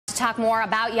talk more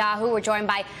about Yahoo, we're joined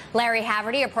by Larry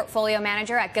Haverty, a portfolio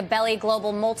manager at Gabelli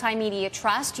Global Multimedia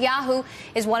Trust. Yahoo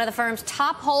is one of the firm's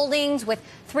top holdings with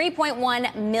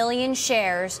 3.1 million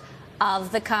shares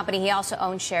of the company. He also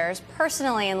owns shares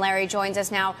personally, and Larry joins us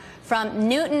now from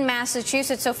Newton,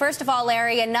 Massachusetts. So first of all,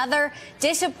 Larry, another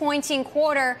disappointing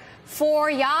quarter for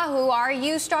Yahoo. Are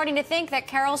you starting to think that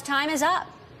Carol's time is up?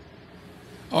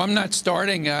 Oh, I'm not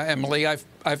starting, Emily.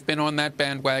 I've been on that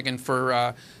bandwagon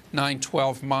for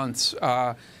 9-12 months.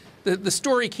 The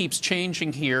story keeps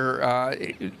changing here.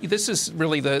 This is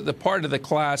really the part of the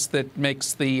class that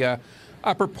makes the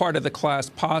upper part of the class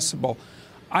possible.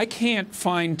 I can't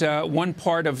find one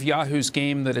part of Yahoo's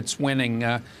game that it's winning.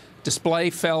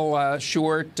 Display fell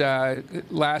short.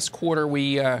 Last quarter,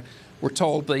 we were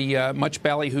told the much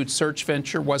ballyhooed search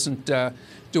venture wasn't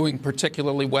doing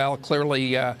particularly well.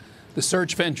 Clearly, the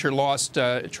search venture lost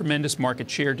tremendous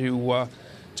market share to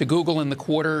Google in the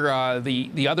quarter.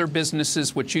 The other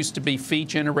businesses, which used to be fee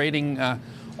generating,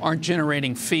 aren't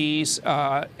generating fees,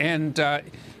 and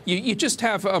you just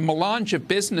have a melange of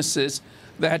businesses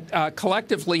that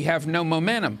collectively have no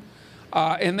momentum.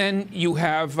 And then you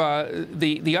have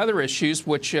the other issues,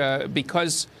 which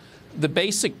because the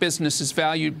basic business is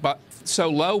valued so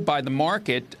low by the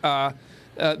market,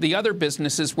 the other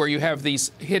businesses where you have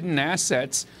these hidden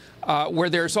assets, where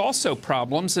there's also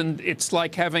problems, and it's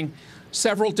like having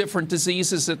several different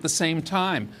diseases at the same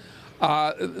time.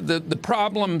 The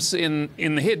problems in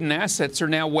the hidden assets are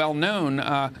now well known.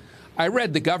 I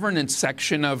read the governance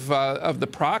section of the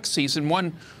proxies, and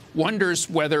one wonders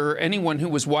whether anyone who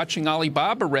was watching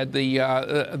Alibaba read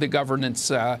the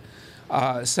governance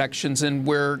sections, and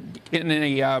we're in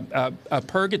a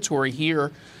purgatory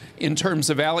here in terms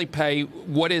of Alipay.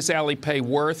 What is Alipay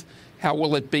worth? How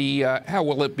will it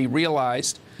be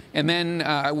realized? And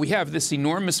then we have this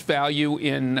enormous value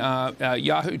in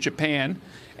Yahoo Japan,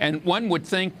 and one would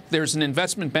think there's an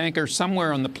investment banker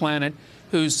somewhere on the planet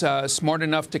who's smart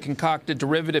enough to concoct a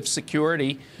derivative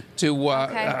security to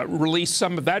release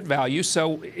some of that value.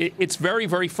 So it's very,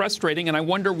 very frustrating, and I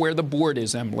wonder where the board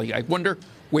is, Emily. I wonder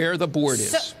where the board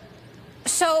is.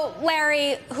 So,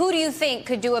 Larry, who do you think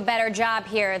could do a better job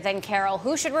here than Carol?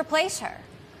 Who should replace her?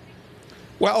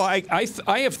 Well,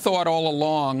 I have thought all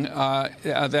along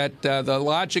that the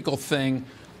logical thing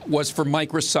was for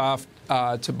Microsoft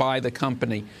to buy the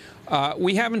company.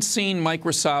 We haven't seen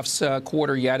Microsoft's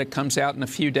quarter yet. It comes out in a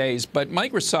few days. But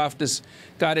Microsoft has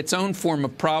got its own form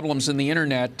of problems in the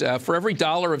Internet. For every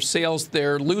dollar of sales,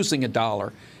 they're losing a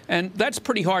dollar. And that's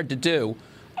pretty hard to do,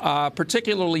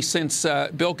 particularly since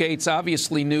Bill Gates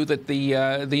obviously knew that the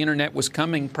Internet was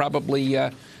coming probably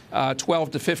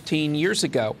 12 to 15 years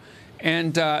ago.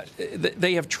 And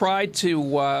they have tried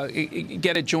to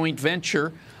get a joint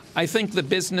venture. I think the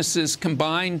businesses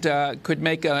combined could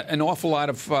make an awful lot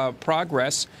of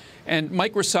progress. And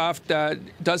Microsoft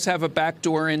does have a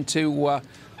backdoor into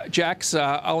Jack's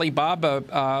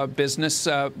Alibaba business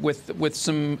with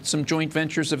some joint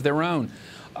ventures of their own.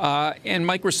 And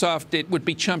Microsoft, it would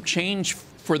be chump change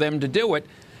for them to do it.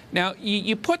 Now,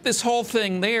 you put this whole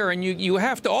thing there, and you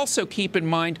have to also keep in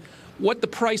mind what the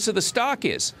price of the stock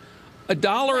is.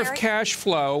 $1 of cash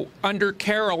flow under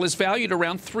Carol is valued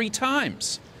around 3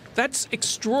 times. That's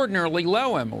extraordinarily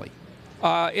low, Emily.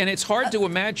 And it's hard to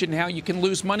imagine how you can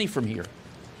lose money from here.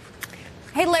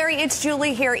 Hey, Larry, it's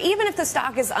Julie here. Even if the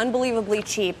stock is unbelievably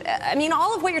cheap, I mean,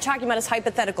 all of what you're talking about is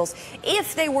hypotheticals.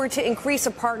 If they were to increase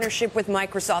a partnership with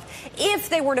Microsoft, if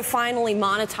they were to finally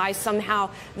monetize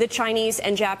somehow the Chinese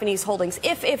and Japanese holdings,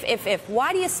 if,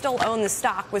 why do you still own the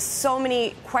stock with so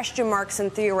many question marks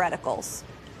and theoreticals?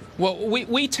 Well,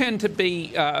 we tend to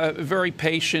be very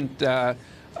patient.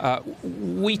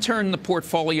 We turn the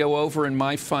portfolio over in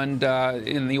my fund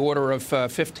in the order of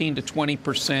 15 to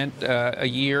 20% a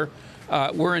year.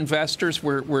 We're investors.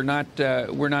 We're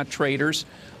not traders.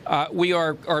 We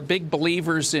are big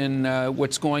believers in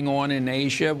what's going on in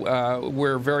Asia.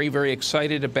 We're very, very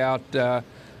excited about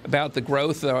the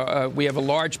growth. We have a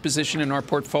large position in our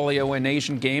portfolio in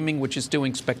Asian gaming, which is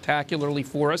doing spectacularly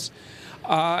for us.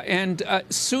 And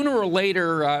sooner or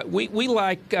later, we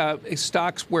like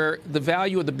stocks where the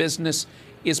value of the business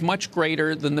is much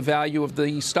greater than the value of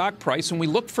the stock price, and we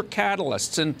look for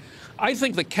catalysts. And I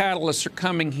think the catalysts are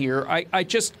coming here. I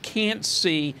just can't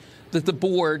see that the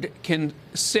board can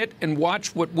sit and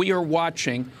watch what we are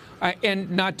watching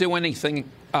and not do anything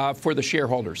for the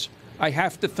shareholders. I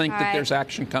have to think that there's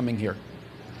action coming here.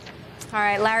 All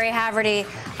right, Larry Haverty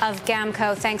of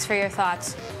Gamco, thanks for your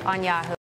thoughts on Yahoo.